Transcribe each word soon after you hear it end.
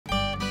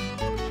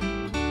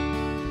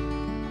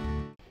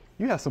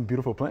You have some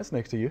beautiful plants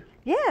next to you.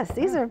 Yes,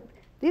 these are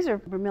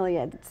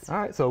bromeliads. All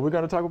right, so we're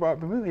going to talk about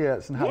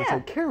bromeliads and how to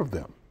take care of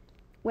them.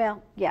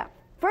 Well, yeah.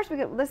 First,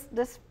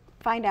 let's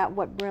find out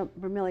what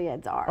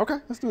bromeliads are. Okay,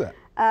 let's do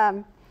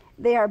that.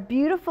 They are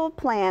beautiful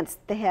plants.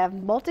 They have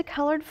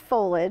multicolored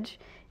foliage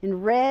in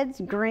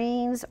reds,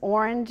 greens,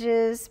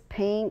 oranges,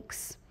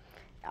 pinks,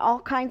 all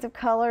kinds of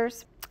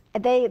colors.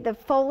 The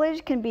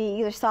foliage can be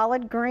either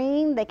solid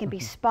green, they can be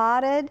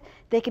spotted,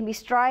 they can be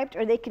striped,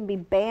 or they can be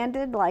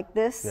banded like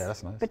this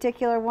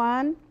particular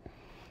one.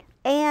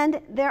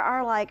 And there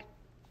are like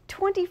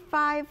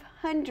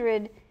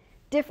 2,500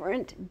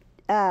 different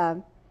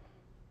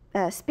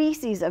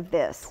species of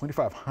this.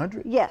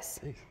 2,500? Yes.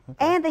 Jeez, okay.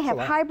 And they have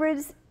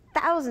hybrids,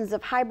 thousands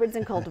of hybrids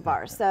and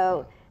cultivars.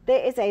 So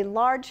it's a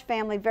large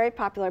family, very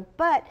popular,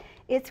 but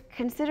it's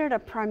considered a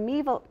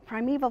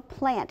primeval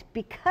plant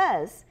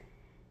because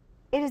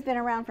it has been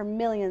around for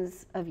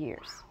millions of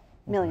years.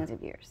 Millions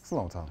of years. It's a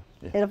long time.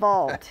 Yeah. It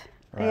evolved.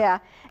 Right. Yeah.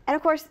 And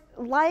of course,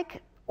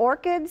 like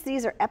orchids,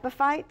 these are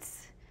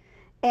epiphytes,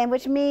 and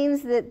which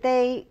means that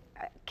they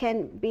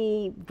can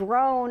be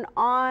grown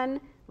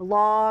on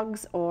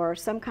logs or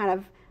some kind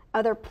of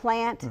other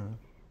plant,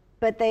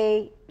 but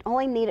they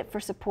only need it for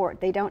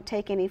support. They don't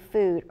take any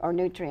food or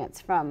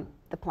nutrients from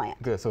the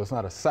plant. Good, so it's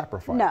not a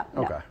saprophyte. No,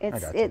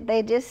 okay.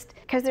 They just,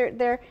 because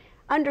they're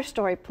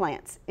understory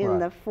plants in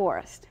the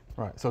forest.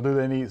 Right, so do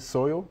they need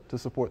soil to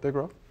support their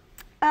growth?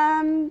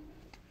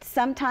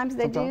 Sometimes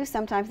they do,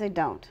 sometimes they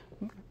don't.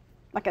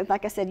 Okay.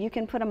 Like I said, you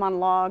can put them on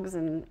logs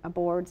and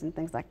boards and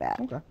things like that.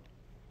 Okay.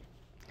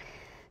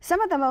 Some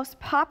of the most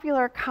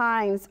popular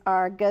kinds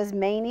are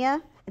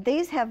Guzmania.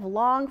 These have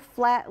long,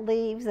 flat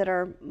leaves that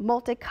are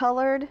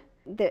multicolored,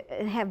 that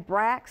have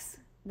bracts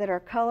that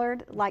are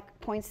colored like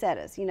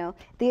poinsettias, you know.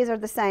 These are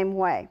the same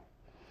way.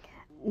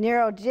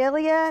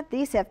 Neurogelia,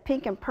 these have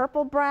pink and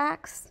purple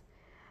bracts.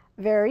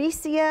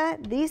 Varieties,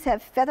 these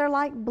have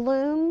feather-like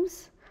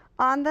blooms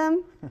on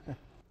them.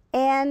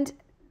 And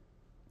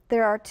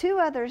there are two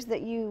others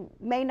that you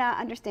may not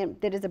understand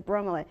that is a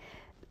bromeliad.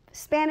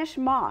 Spanish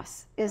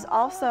moss is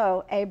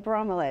also a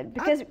bromeliad.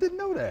 I didn't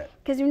know that.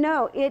 Because you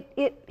know,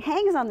 it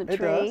hangs on the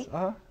tree,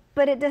 does.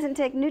 but it doesn't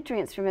take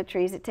nutrients from the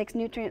trees. It takes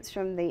nutrients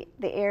from the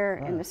air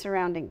and the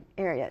surrounding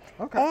area.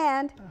 Okay.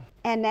 And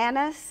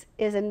ananas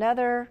is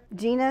another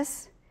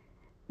genus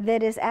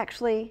that is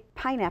actually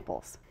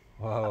pineapples.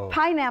 Whoa.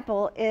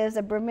 Pineapple is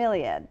a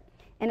bromeliad,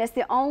 and it's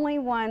the only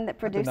one that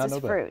produces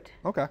fruit.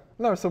 Okay,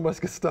 learned so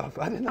much good stuff.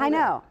 I didn't know. I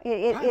know.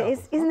 That.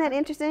 Isn't that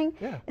interesting?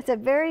 Yeah. It's a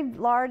very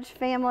large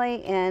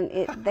family, and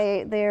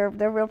they're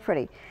real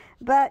pretty.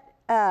 But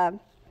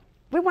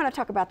we want to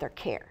talk about their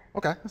care.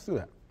 Okay, let's do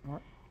that. All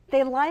right.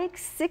 They like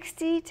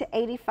 60 to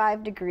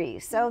 85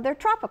 degrees, so they're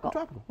tropical.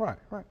 Tropical,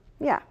 right.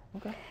 Yeah.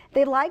 Okay.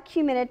 They like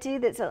humidity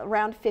that's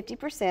around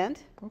 50%.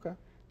 Okay.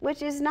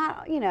 Which is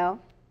not, you know,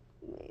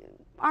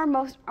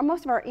 most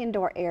of our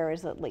indoor air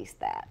is at least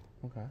that.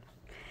 Okay.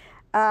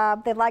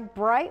 They like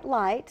bright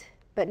light,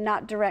 but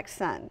not direct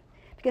sun.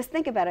 Because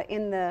think about it,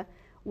 in the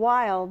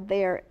wild,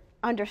 they're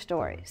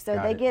understory. So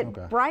they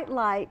get bright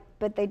light,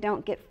 but they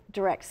don't get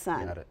direct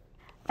sun. Got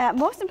it.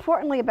 Most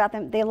importantly about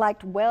them, they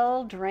liked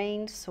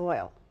well-drained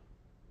soil.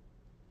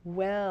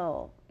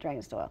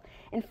 Well-drained soil.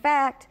 In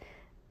fact,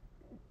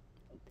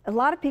 a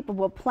lot of people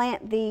will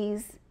plant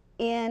these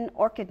in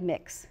orchid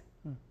mix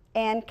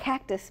and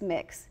cactus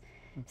mix.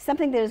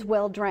 Something that is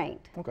well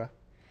drained,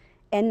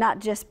 and not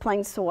just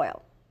plain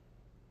soil,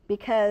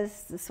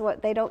 because the soil,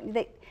 they don't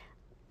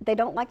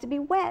like to be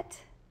wet.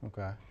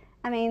 Okay.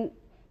 I mean,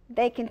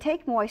 they can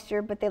take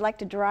moisture, but they like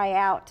to dry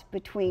out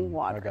between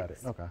waterings. I got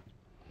it.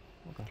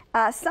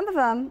 Okay. Some of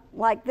them,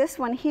 like this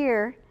one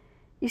here,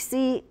 you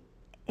see,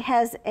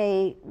 has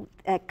a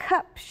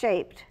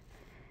cup-shaped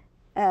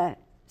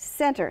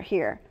center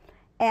here,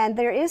 and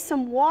there is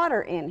some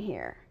water in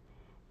here.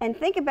 And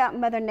think about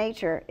Mother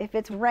Nature. If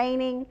it's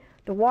raining,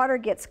 the water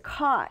gets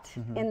caught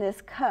in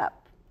this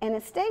cup, and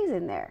it stays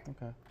in there.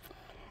 Okay.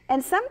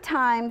 And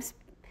sometimes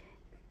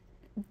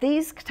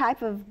these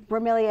type of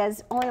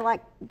bromeliads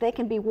they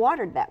can be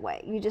watered that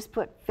way. You just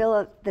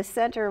fill the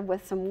center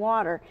with some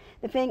water.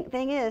 The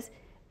thing is,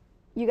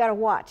 you got to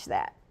watch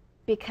that,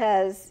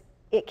 because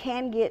it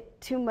can get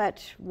too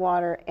much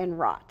water and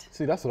rot.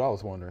 See, that's what I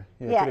was wondering.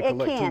 Yeah, it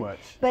can. Too much?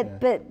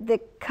 But the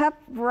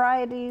cup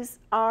varieties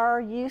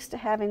are used to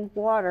having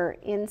water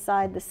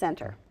inside the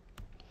center,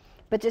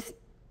 but just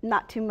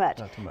not too much.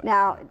 Not too much.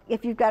 Now,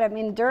 if you've got them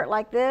in dirt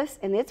like this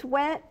and it's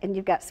wet and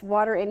you've got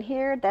water in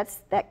here,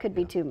 that could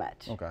be too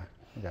much. Okay,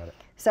 I got it.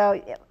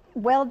 So,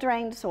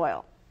 well-drained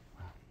soil.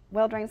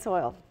 Well-drained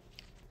soil.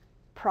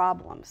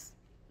 Problems.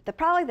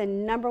 Probably the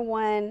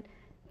 #1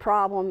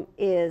 problem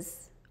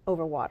is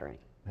overwatering.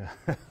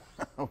 Yeah.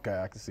 Okay,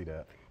 I can see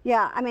that.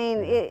 Yeah, I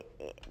mean,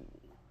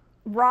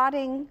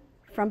 rotting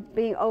from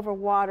being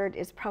overwatered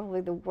is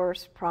probably the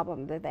worst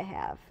problem that they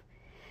have.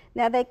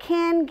 Now, they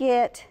can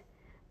get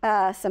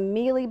some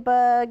mealy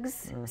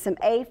bugs, some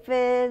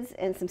aphids,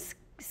 and some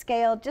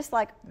scale, just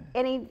like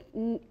any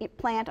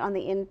plant on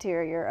the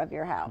interior of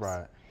your house.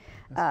 Right.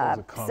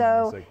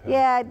 So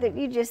yeah,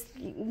 you just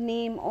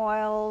neem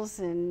oils,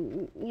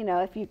 and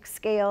if you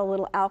scale a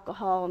little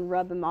alcohol and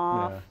rub them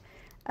off,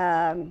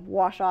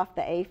 wash off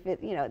the aphid.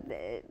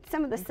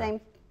 Some of the same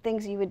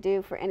things you would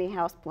do for any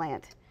house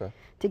plant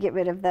to get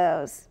rid of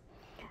those.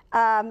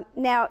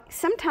 Now,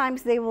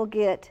 sometimes they will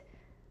get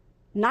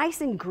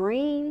nice and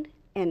green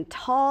and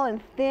tall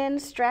and thin,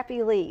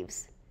 strappy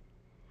leaves.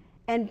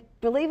 And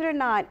believe it or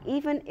not,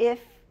 even if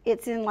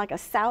it's in like a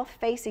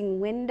south-facing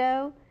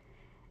window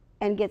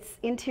and gets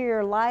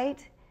interior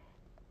light,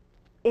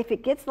 if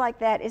it gets like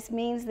that, it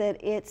means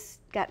that it's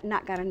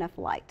not got enough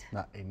light.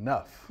 Not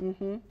enough.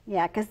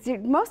 Yeah, because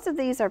most of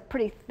these are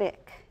pretty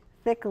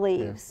thick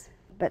leaves.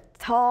 But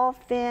tall,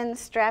 thin,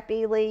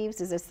 strappy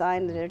leaves is a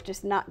sign that they're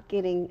just not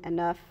getting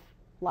enough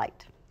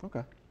light.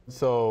 Okay.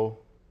 So,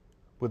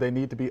 would they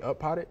need to be up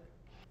potted?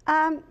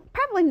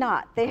 Probably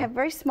not. They have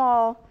very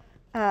small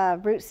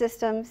root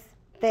systems.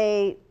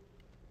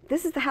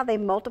 This is how they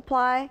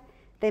multiply.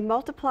 They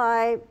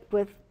multiply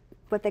with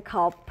what they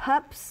call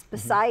pups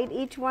beside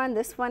each one.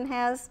 This one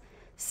has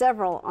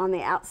several on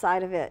the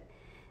outside of it.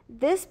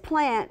 This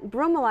plant,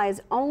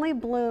 bromeliads, only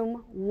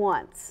bloom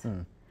once.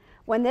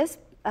 When this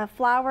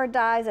flower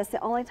dies, that's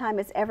the only time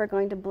it's ever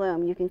going to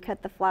bloom. You can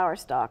cut the flower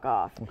stalk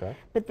off.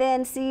 But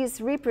then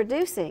sees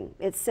reproducing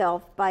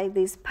itself by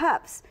these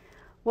pups.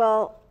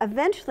 Well,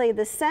 eventually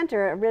the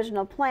center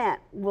original plant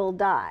will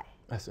die.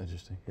 That's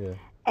interesting, yeah.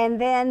 And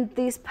then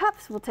these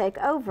pups will take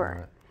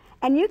over.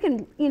 And you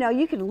can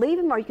leave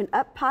them, or you can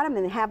up pot them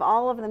and have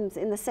all of them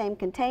in the same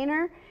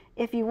container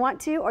if you want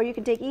to, or you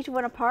can take each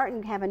one apart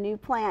and have a new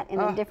plant in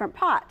a different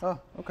pot. Oh,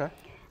 okay.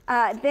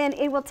 Then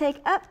it will take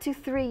up to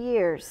 3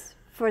 years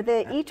for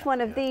each one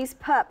of these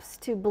pups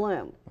to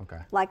bloom,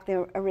 like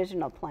the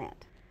original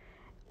plant.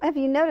 Have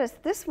you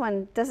noticed this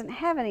one doesn't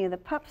have any of the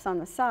pups on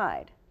the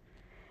side?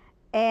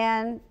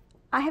 And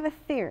I have a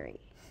theory.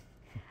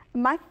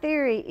 My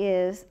theory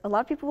is a lot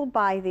of people will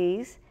buy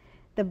these.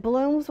 The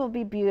blooms will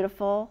be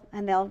beautiful,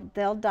 and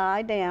they'll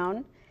die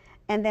down,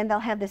 and then they'll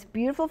have this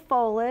beautiful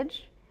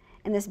foliage,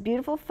 and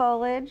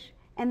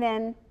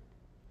then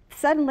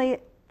suddenly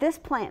this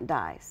plant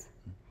dies,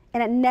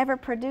 and it never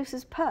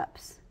produces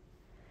pups.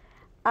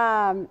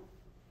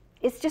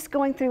 It's just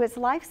going through its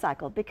life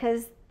cycle,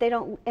 because they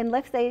don't,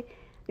 the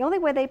only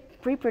way they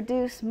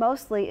reproduce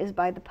mostly is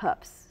by the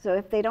pups. So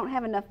if they don't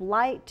have enough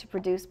light to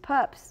produce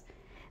pups,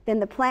 then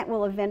the plant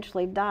will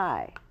eventually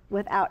die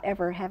without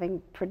ever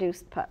having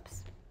produced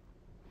pups.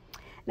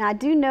 Now, I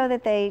do know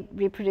that they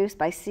reproduce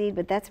by seed,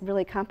 but that's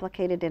really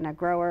complicated in a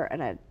grower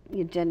and a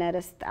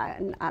geneticist.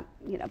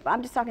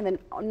 I'm just talking the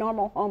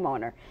normal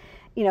homeowner.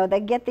 They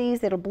get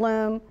these, it'll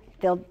bloom,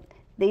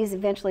 these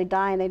eventually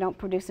die and they don't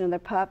produce another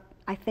pup.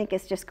 I think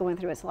it's just going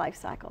through its life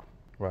cycle.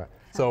 Right.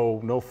 So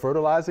no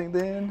fertilizing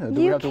then?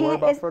 Do we have to worry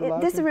about fertilizing?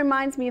 This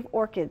reminds me of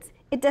orchids.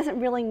 It doesn't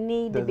really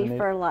need to be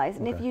fertilized.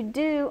 And if you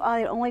do,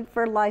 I only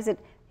fertilize it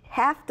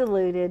half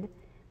diluted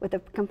with a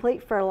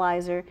complete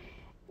fertilizer,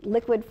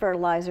 liquid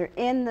fertilizer,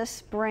 in the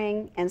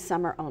spring and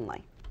summer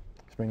only.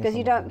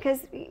 Because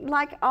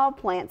like all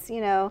plants,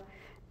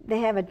 they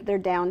have their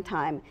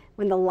downtime.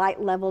 When the light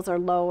levels are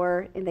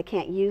lower and they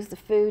can't use the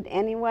food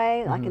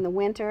anyway, like in the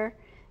winter,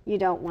 you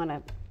don't want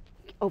to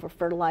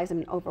over-fertilize them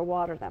and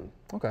over-water them.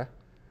 Okay.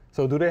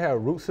 So do they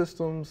have root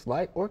systems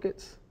like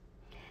orchids?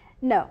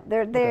 No,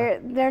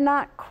 they're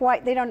not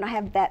quite. They don't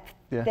have that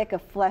thick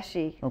of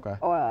fleshy.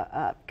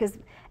 Because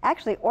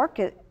actually,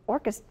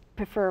 orchids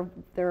prefer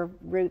their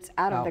roots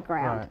out of the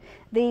ground.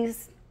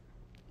 These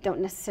don't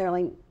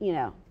necessarily.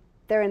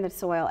 They're in the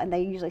soil, and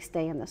they usually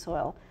stay in the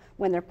soil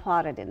when they're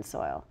plotted in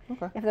soil.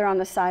 If they're on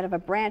the side of a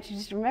branch, you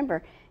just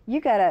remember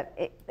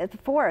at the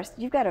forest,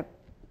 you've got to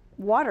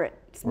water it,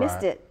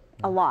 mist it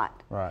a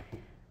lot.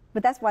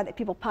 But that's why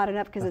people pot it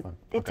up, because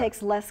it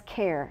takes less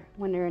care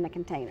when they're in a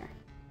container.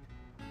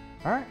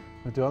 All right,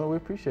 well, Joellen, we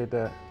appreciate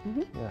that.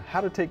 Yeah. How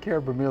to take care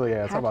of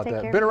bromeliads, how about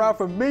that? Been around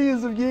for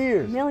millions of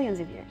years. Millions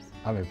of years.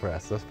 I'm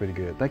impressed, that's pretty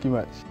good. Thank you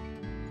much.